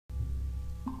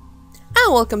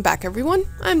And welcome back everyone,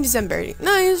 I'm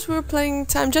December89. We're playing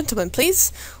Time Gentleman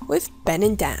Please with Ben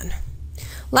and Dan.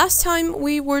 Last time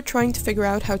we were trying to figure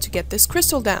out how to get this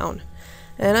crystal down.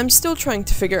 And I'm still trying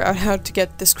to figure out how to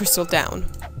get this crystal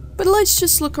down. But let's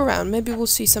just look around, maybe we'll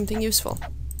see something useful.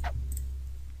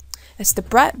 It's the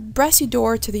brassy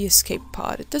door to the escape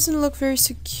pod. It doesn't look very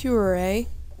secure, eh?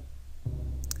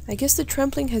 I guess the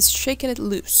trampling has shaken it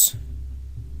loose.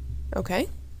 Okay.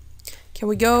 Can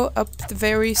we go up the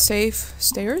very safe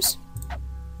stairs?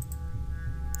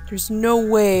 There's no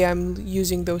way I'm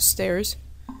using those stairs.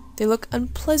 They look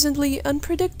unpleasantly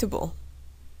unpredictable.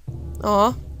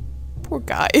 Aw, poor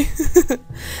guy.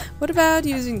 What about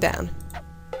using down?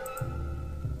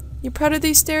 You proud of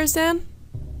these stairs, Dan?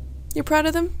 You proud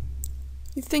of them?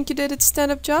 You think you did a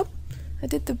stand-up job? I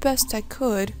did the best I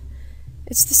could.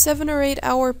 It's the 7 or 8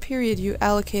 hour period you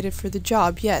allocated for the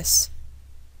job, yes.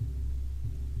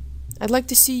 I'd like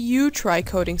to see you try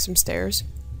coding some stairs.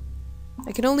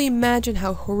 I can only imagine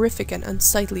how horrific and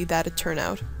unsightly that'd turn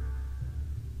out.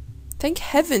 Thank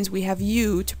heavens we have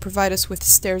you to provide us with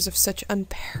stairs of such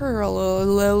unparalleled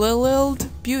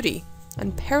beauty.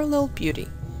 Unparalleled beauty.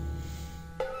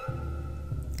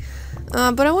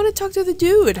 But I want to talk to the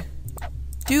dude.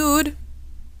 Dude.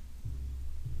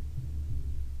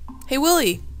 Hey,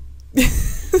 Willy.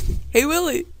 Hey,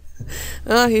 Willy.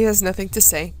 Oh, he has nothing to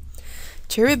say.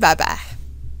 Cheery bye-bye.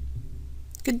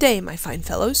 Good day, my fine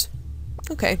fellows.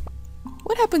 Okay.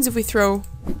 What happens if we throw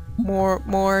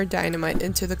more dynamite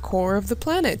into the core of the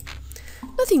planet?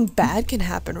 Nothing bad can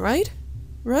happen, right?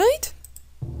 Right?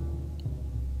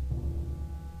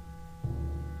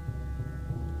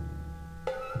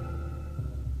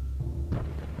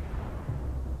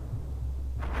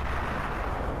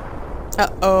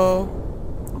 Uh-oh.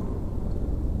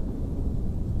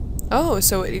 Oh,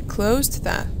 so it closed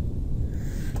that.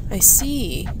 I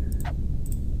see.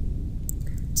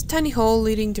 It's a tiny hole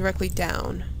leading directly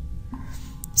down.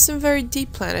 Some very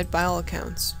deep planet by all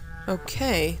accounts.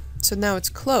 Okay, so now it's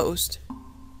closed.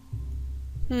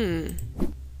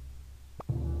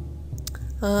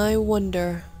 I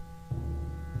wonder.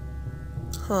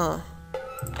 Huh.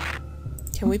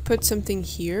 Can we put something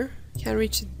here? Can't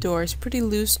reach the door. It's pretty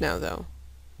loose now though.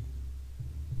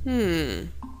 I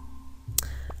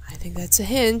think that's a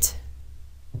hint.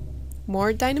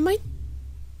 More dynamite?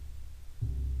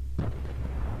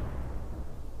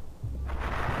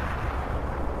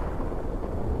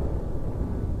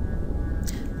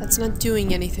 That's not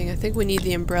doing anything. I think we need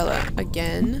the umbrella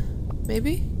again.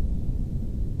 Maybe?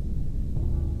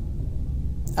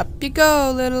 Up you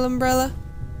go, little umbrella.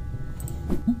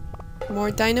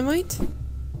 More dynamite?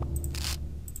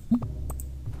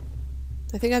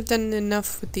 I think I've done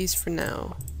enough with these for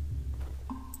now.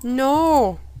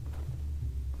 No!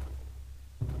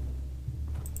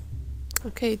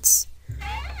 Okay, it's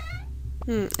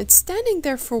standing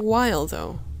there for a while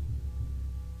though.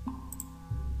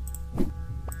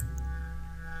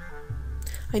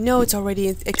 I know it's already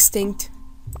extinct.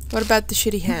 What about the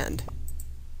shitty hand?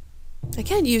 I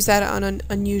can't use that on an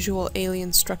unusual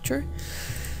alien structure.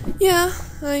 Yeah,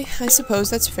 I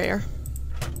suppose that's fair.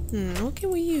 What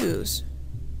can we use?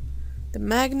 The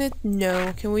magnet?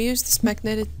 No. Can we use this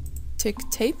magnetic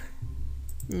tape?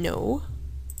 No.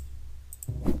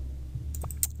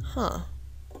 Huh.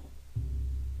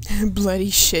 Bloody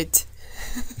shit.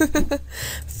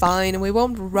 Fine, we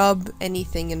won't rub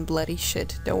anything in bloody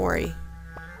shit, don't worry.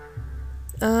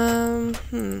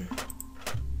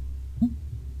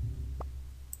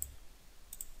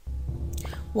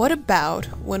 What about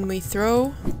when we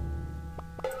throw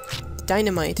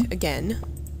dynamite again?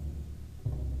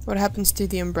 What happens to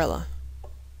the umbrella?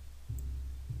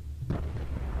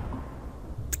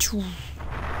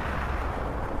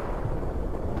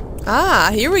 Ah,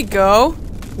 here we go.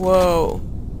 Whoa.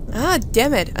 Ah,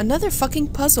 damn it. Another fucking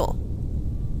puzzle.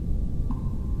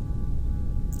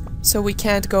 So we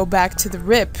can't go back to the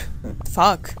rip.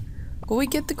 Fuck. But we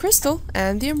get the crystal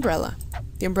and the umbrella.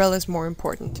 The umbrella is more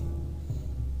important.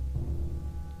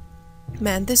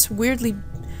 Man, this weirdy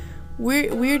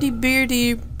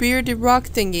beardy rock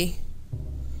thingy.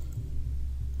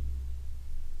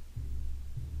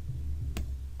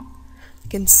 I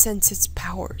can sense its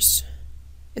powers.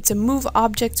 It's a move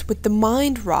objects with the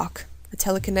mind rock, a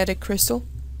telekinetic crystal.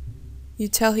 I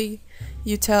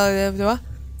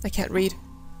can't read.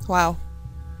 Wow.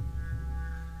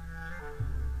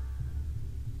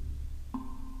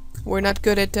 We're not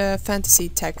good at fantasy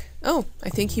tech. Oh, I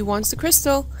think he wants the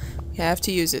crystal. We have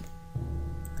to use it.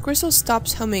 The crystal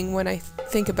stops humming when I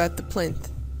think about the plinth.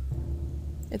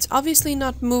 It's obviously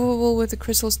not movable with the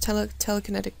crystal's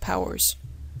telekinetic powers.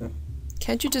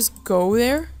 Can't you just go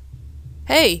there?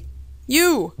 Hey!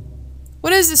 You!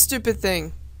 What is this stupid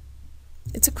thing?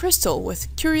 It's a crystal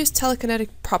with curious telekinetic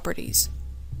properties.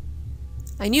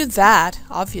 I knew that,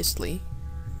 obviously.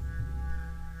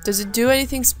 Does it do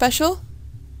anything special?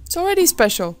 It's already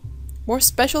special. More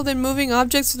special than moving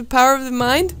objects with the power of the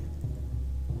mind?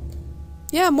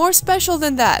 Yeah, more special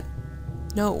than that.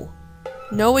 No.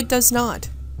 No, it does not.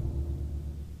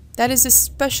 That is as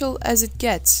special as it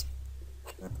gets.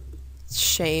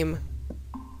 Shame.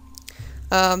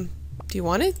 Do you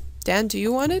want it? Dan, do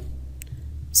you want it?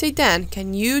 Say, Dan,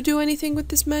 can you do anything with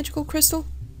this magical crystal?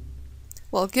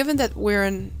 Well, given that we're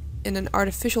in an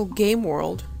artificial game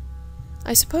world,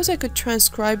 I suppose I could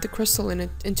transcribe the crystal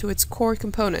into its core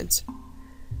components.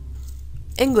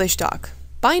 English doc.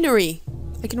 Binary!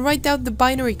 I can write down the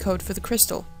binary code for the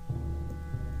crystal,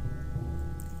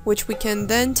 which we can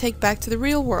then take back to the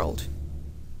real world.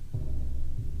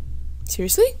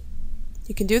 Seriously?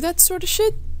 You can do that sort of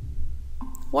shit?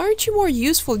 Why aren't you more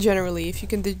useful generally if you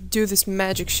can do this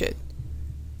magic shit?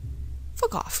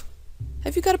 Fuck off.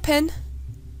 Have you got a pen?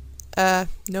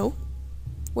 No.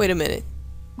 Wait a minute.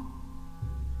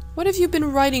 What have you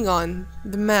been writing on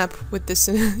the map with this?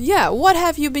 Yeah, what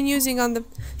have you been using on the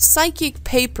psychic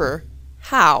paper?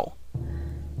 How?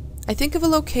 I think of a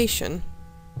location,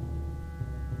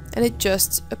 and it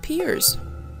just appears.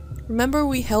 Remember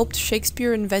we helped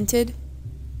Shakespeare invented?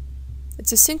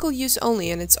 It's a single use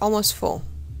only, and it's almost full.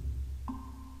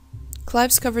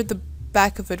 Clive's covered the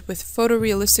back of it with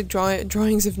photorealistic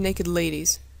drawings of naked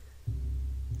ladies.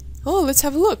 Oh, let's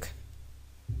have a look.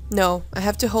 No, I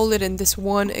have to hold it in this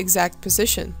one exact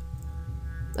position.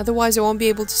 Otherwise I won't be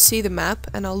able to see the map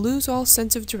and I'll lose all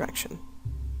sense of direction.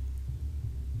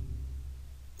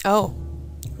 Oh,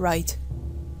 right.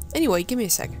 Anyway, give me a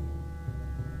sec.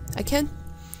 I can't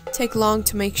take long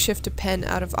to make shift a pen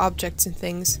out of objects and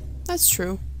things. That's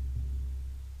true.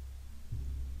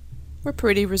 We're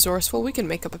pretty resourceful, we can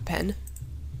make up a pen.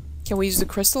 Can we use the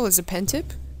crystal as a pen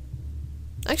tip?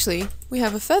 Actually, we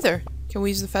have a feather. Can we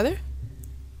use the feather?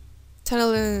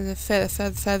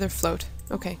 Feather float.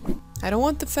 Okay. I don't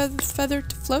want the feather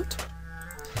to float.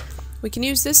 We can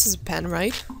use this as a pen,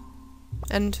 right?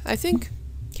 And I think...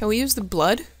 Can we use the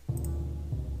blood?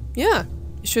 Yeah.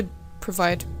 It should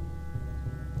provide...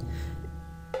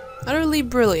 Utterly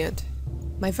brilliant.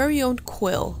 My very own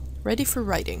quill. Ready for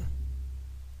writing.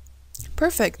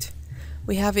 Perfect.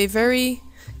 We have a very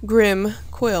grim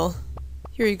quill.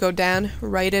 Here you go, Dan.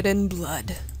 Write it in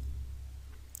blood.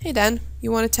 Hey, Dan.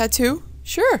 You want a tattoo?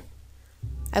 Sure.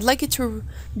 I'd like it to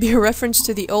be a reference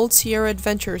to the old Sierra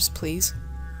adventures, please.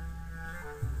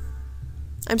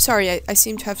 I'm sorry, I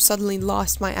seem to have suddenly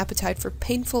lost my appetite for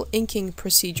painful inking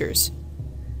procedures.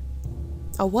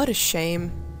 Oh, what a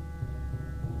shame.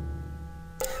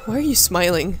 Why are you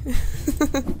smiling?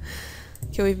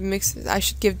 Can we mix it? I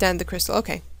should give Dan the crystal.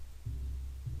 Okay.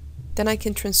 Then I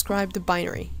can transcribe the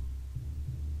binary.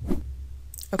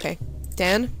 Okay.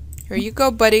 Dan, here you go,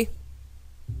 buddy.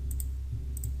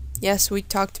 Yes, we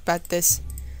talked about this.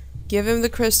 Give him the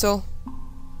crystal.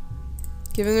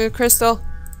 Give him the crystal.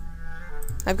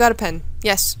 I've got a pen.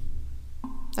 Yes.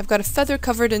 I've got a feather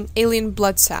covered in alien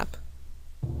blood sap,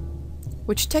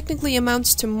 which technically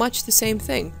amounts to much the same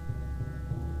thing.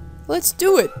 Let's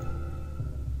do it!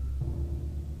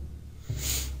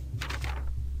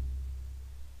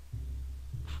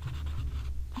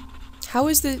 How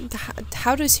is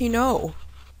how does he know?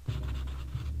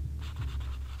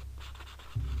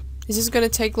 Is this gonna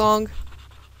take long?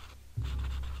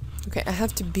 Okay, I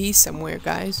have to be somewhere,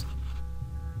 guys.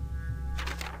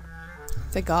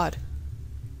 Thank God.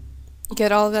 You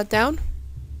get all of that down?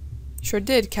 Sure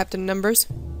did, Captain Numbers.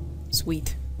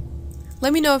 Sweet.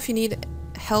 Let me know if you need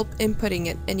help inputting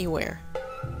it anywhere.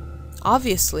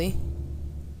 Obviously.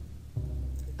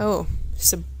 Oh,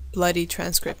 it's a bloody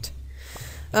transcript.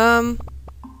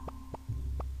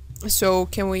 So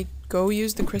can we go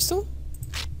use the crystal?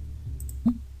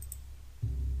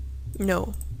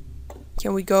 No.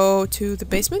 Can we go to the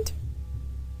basement?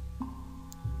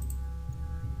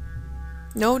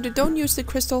 No, don't use the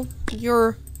crystal.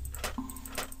 Use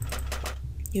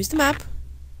the map.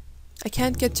 I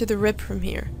can't get to the rip from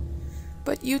here.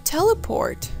 But you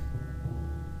teleport.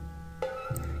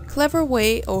 Clever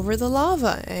way over the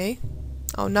lava, eh?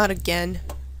 Oh, not again.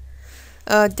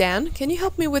 Dan, can you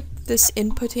help me with this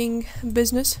inputting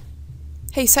business?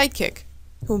 Hey, sidekick.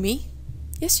 Who, me?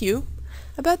 Yes, you.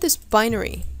 About this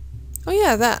binary. Oh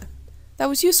yeah, that. That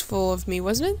was useful of me,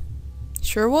 wasn't it?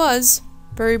 Sure was.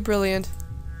 Very brilliant.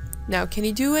 Now, can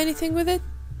you do anything with it?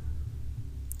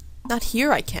 Not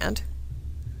here, I can't.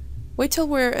 Wait till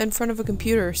we're in front of a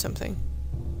computer or something.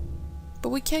 But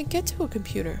we can't get to a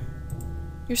computer.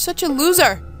 You're such a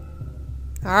loser!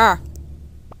 Ah.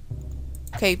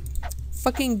 Okay,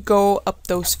 fucking go up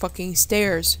those fucking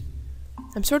stairs.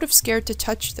 I'm sort of scared to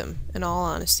touch them, in all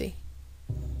honesty.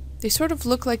 They sort of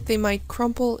look like they might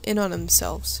crumple in on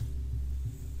themselves.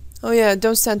 Oh yeah,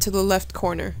 don't stand to the left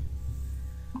corner.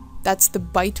 That's the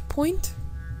bite point,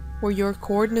 where your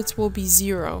coordinates will be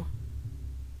 0.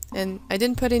 And I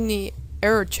didn't put any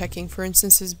error checking for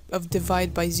instances of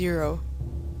divide by 0.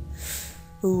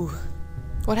 Ooh.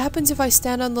 What happens if I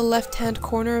stand on the left-hand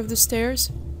corner of the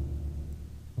stairs?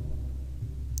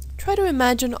 Try to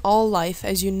imagine all life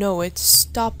as you know it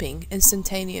stopping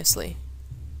instantaneously,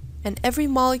 and every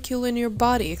molecule in your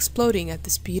body exploding at the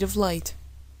speed of light.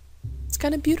 It's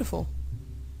kind of beautiful.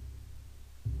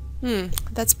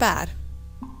 That's bad.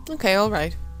 Okay,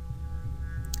 alright.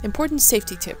 Important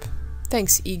safety tip.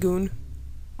 Thanks, Egoon.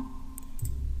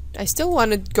 I still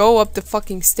want to go up the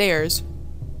fucking stairs.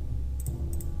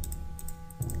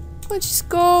 Come on, just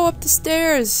go up the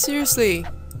stairs. Seriously.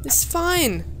 It's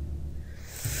fine.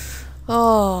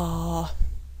 Oh.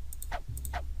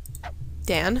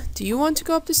 Dan, do you want to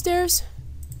go up the stairs?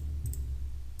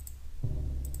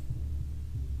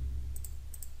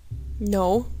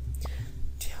 No.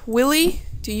 Willy,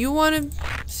 do you want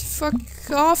to fuck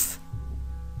off?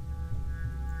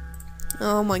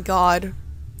 Oh my god.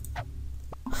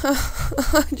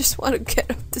 I just want to get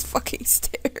up the fucking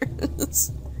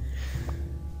stairs.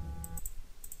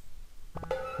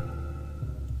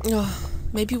 Oh,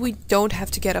 maybe we don't have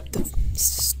to get up the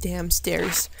damn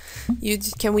stairs.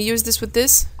 Can we use this with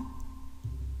this?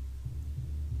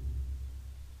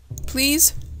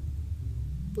 Please?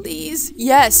 Please?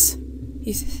 Yes!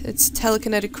 It's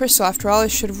telekinetic crystal after all. It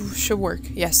should work.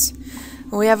 Yes.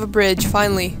 We have a bridge,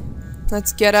 finally.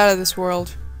 Let's get out of this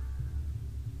world.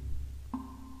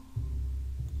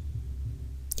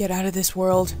 Get out of this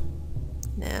world.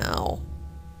 Now.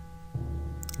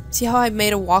 See how I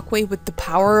made a walkway with the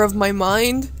power of my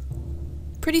mind?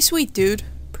 Pretty sweet, dude.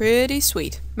 Pretty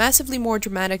sweet. Massively more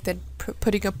dramatic than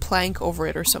putting a plank over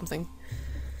it or something.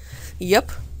 Yep.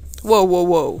 Whoa, whoa,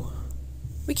 whoa.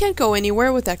 We can't go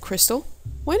anywhere with that crystal.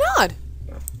 Why not?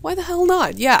 Why the hell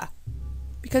not? Yeah.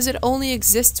 Because it only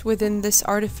exists within this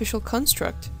artificial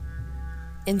construct.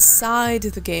 Inside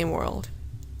the game world.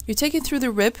 You take it through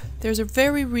the rip, there's a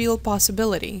very real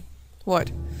possibility.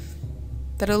 What?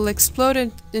 That it'll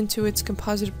explode into its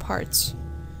composite parts.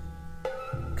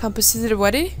 Composite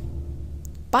what?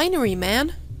 Binary,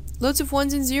 man! Loads of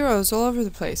ones and zeros all over the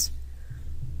place.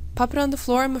 Pop it on the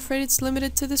floor, I'm afraid it's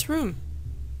limited to this room.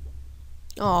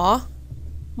 Aww.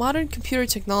 Modern computer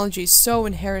technology is so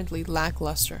inherently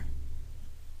lackluster.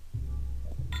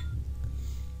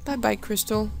 Bye-bye,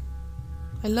 Crystal.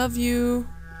 I love you.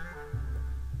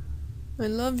 I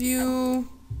love you.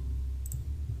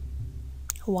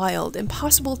 Wild,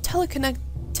 impossible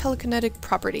telekinetic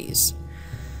properties.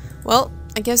 Well,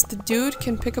 I guess the dude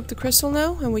can pick up the crystal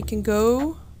now, and we can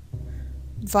go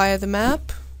via the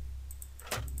map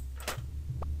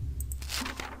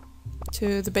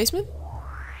to the basement.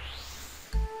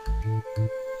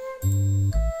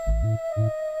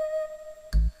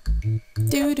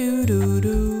 Do do do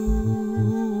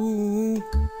do.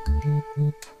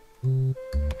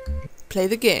 Play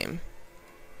the game.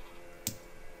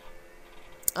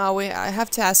 Oh wait, I have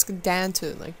to ask Dan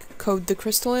to like code the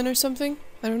crystal in or something.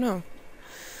 I don't know.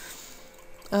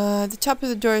 The top of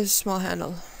the door is a small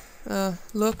handle.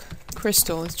 Look,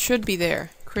 crystal. It should be there.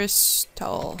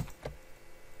 Crystal.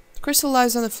 Crystal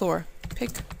lies on the floor.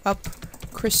 Pick up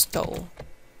crystal.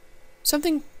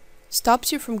 Something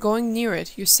stops you from going near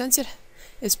it. You sense it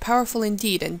is powerful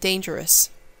indeed and dangerous.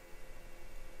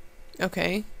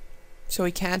 Okay. So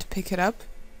we can't pick it up?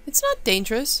 It's not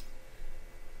dangerous.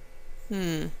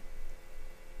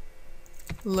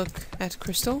 Look at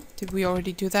crystal. Did we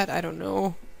already do that? I don't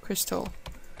know. Crystal.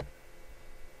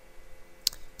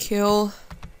 Kill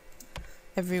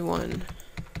everyone.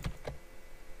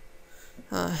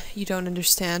 You don't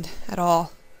understand at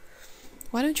all.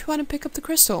 Why don't you want to pick up the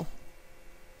crystal?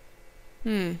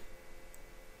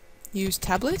 Use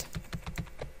tablet?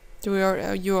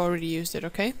 You already used it,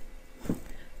 okay?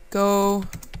 Go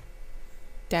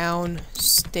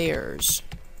downstairs.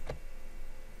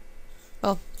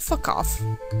 Well, fuck off.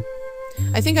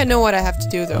 I think I know what I have to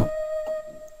do, though.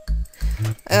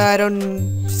 I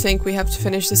don't think we have to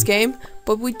finish this game,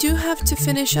 but we do have to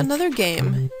finish another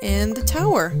game in the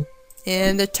tower.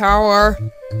 In the tower.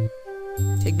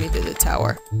 Take me to the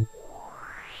tower.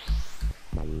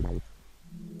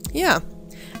 Yeah,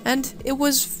 and it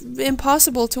was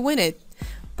impossible to win it,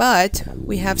 but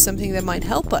we have something that might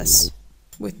help us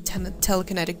with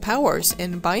telekinetic powers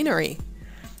in binary.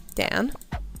 Dan?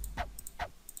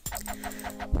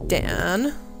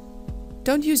 Dan.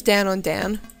 Don't use Dan on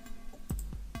Dan.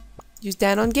 Use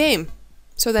Dan on game.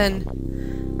 So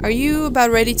then, are you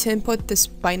about ready to input this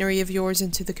binary of yours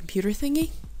into the computer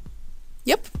thingy?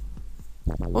 Yep.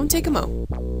 Won't take a mo.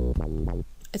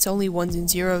 It's only ones and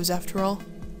zeros after all.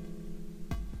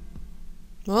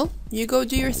 Well, you go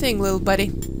do your thing, little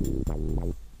buddy.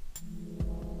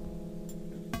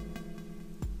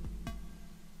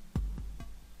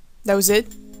 That was it?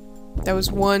 That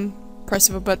was one press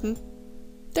of a button?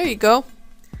 There you go.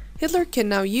 Hitler can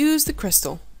now use the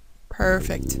crystal.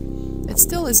 Perfect. It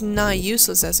still is nigh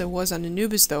useless as it was on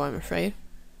Anubis though, I'm afraid.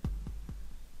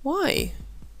 Why?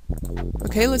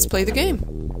 Okay, let's play the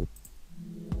game.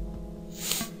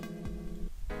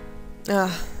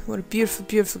 Ah, what a beautiful,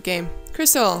 beautiful game.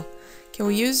 Crystal! Can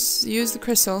we use the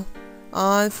crystal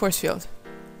on force field?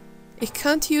 Ich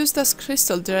can't use das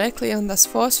Crystal directly on das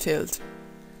force field.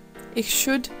 Ich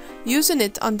should using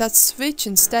it on that switch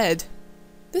instead.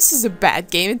 This is a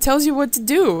bad game. It tells you what to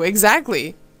do.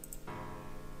 Exactly.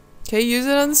 Okay, use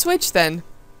it on the switch then.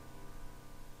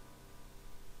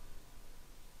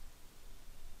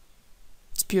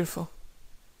 It's beautiful.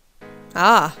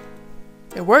 Ah,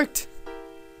 it worked.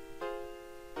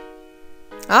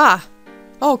 Ah,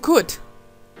 oh good.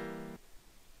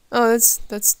 Oh,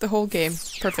 that's the whole game.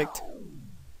 Perfect.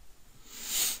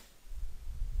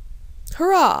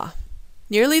 Hurrah!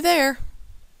 Nearly there.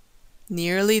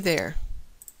 Nearly there.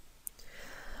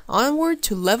 Onward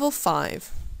to level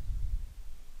 5.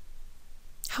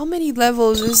 How many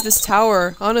levels is this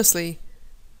tower, honestly?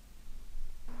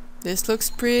 This looks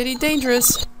pretty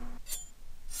dangerous.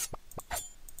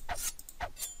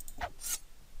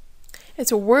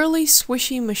 It's a whirly,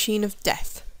 swishy machine of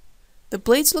death. The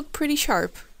blades look pretty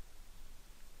sharp.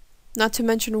 Not to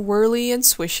mention whirly and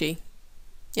swishy.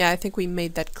 Yeah, I think we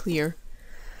made that clear.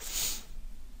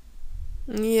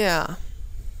 Yeah.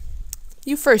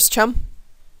 You first, chum.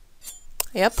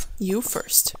 Yep, you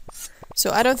first. So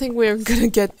I don't think we're gonna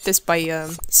get this by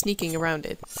sneaking around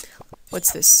it.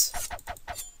 What's this?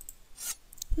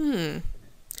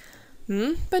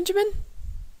 Benjamin?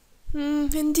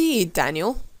 Indeed,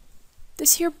 Daniel.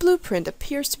 This here blueprint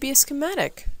appears to be a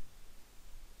schematic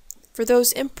for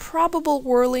those improbable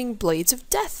whirling blades of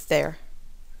death there.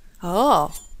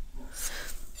 Oh.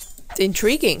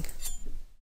 Intriguing.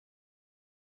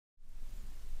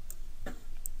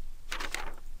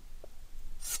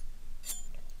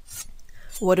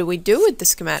 What do we do with the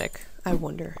schematic, I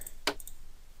wonder?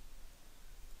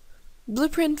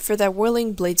 Blueprint for that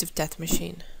whirling blades of death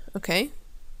machine. Okay.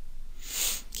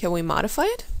 Can we modify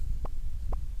it?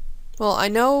 Well, I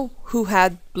know who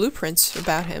had blueprints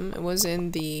about him. It was in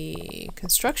the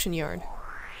construction yard.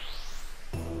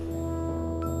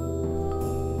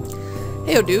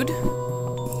 Heyo, dude.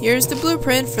 Here's the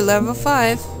blueprint for level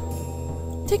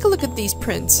 5. Take a look at these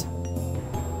prints.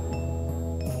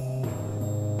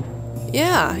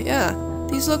 Yeah.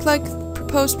 These look like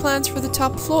proposed plans for the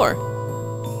top floor.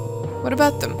 What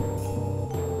about them?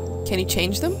 Can you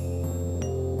change them?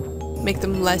 Make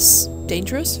them less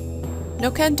dangerous?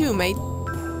 No can do, mate.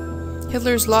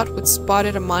 Hitler's lot would spot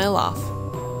it a mile off.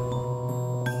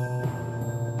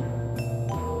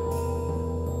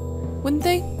 Wouldn't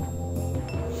they?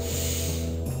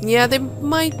 Yeah, they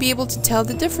might be able to tell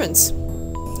the difference.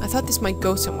 I thought this might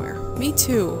go somewhere. Me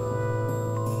too.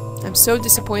 I'm so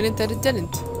disappointed that it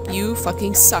didn't. You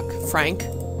fucking suck, Frank.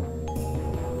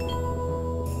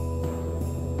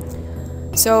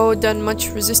 So, done much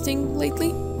resisting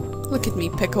lately? Look at me,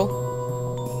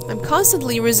 Pickle. I'm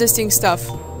constantly resisting stuff.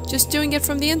 Just doing it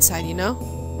from the inside, you know?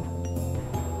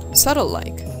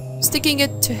 Subtle-like. Sticking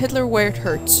it to Hitler where it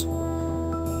hurts.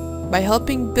 By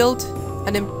helping build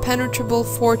an impenetrable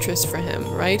fortress for him,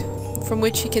 right? From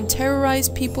which he can terrorize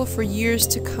people for years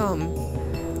to come.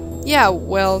 Yeah,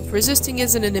 well, resisting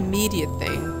isn't an immediate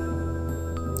thing.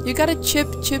 You gotta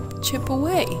chip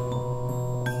away.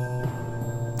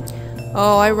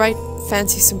 Oh, I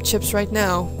fancy some chips right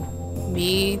now.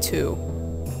 Me too.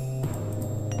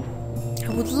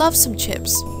 I would love some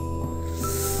chips.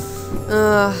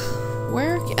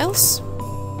 Where else?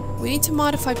 We need to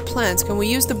modify plans. Can we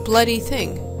use the bloody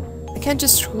thing? I can't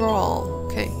just scroll.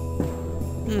 Okay.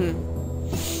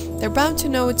 They're bound to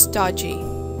know it's dodgy.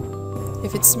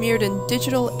 If it's smeared in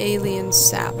digital alien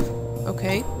sap.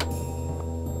 Okay.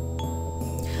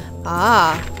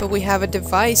 Ah, but we have a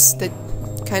device that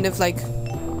kind of like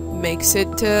makes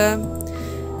it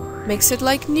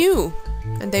like new.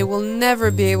 And they will never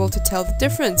be able to tell the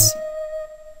difference.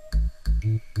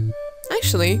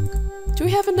 Actually, do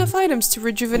we have enough items to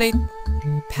rejuvenate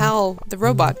Pal, the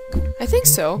robot? I think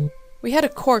so. We had a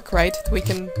cork, right? We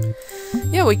can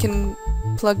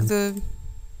plug the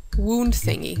wound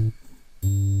thingy.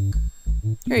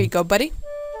 Here you go, buddy.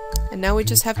 And now we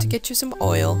just have to get you some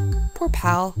oil. Poor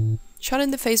pal. Shot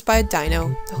in the face by a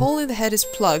dino. The hole in the head is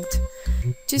plugged.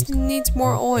 Just needs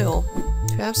more oil.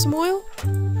 Do you have some oil?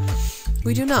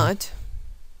 We do not.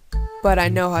 But I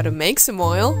know how to make some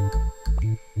oil.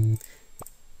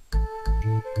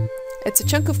 It's a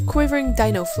chunk of quivering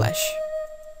dino flesh.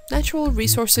 Natural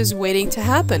resources waiting to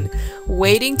happen.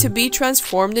 Waiting to be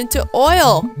transformed into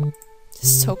oil.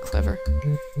 So clever.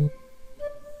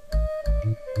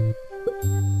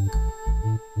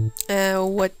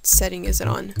 What setting is it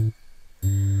on?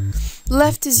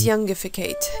 Left is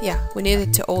youngificate. Yeah, we need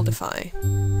it to oldify.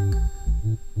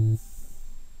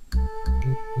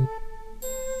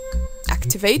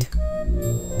 Activate.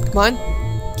 Come on,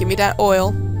 give me that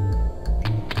oil.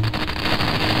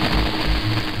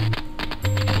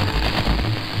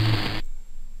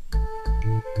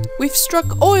 We've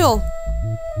struck oil!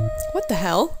 What the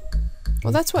hell?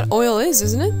 Well, that's what oil is,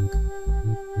 isn't it?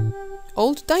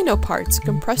 Old dino parts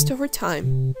compressed over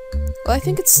time. Well, I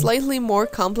think it's slightly more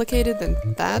complicated than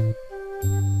that.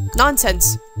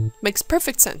 Nonsense! Makes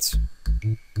perfect sense.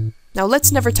 Now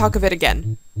let's never talk of it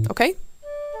again, okay?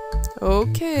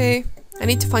 Okay. I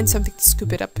need to find something to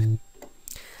scoop it up.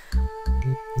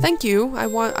 Thank you. I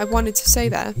wanted to say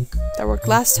that. That worked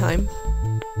last time.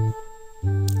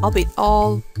 Albeit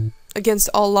against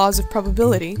all laws of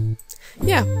probability.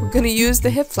 Yeah, we're gonna use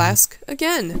the hip flask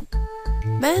again.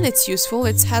 Man, it's useful.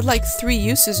 It's had like 3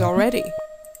 uses already.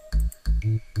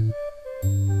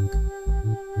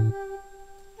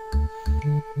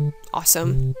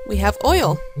 Awesome. We have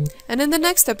oil. And in the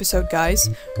next episode, guys,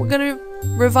 we're gonna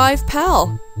revive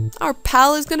Pal. Our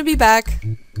pal is gonna be back.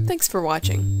 Thanks for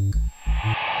watching.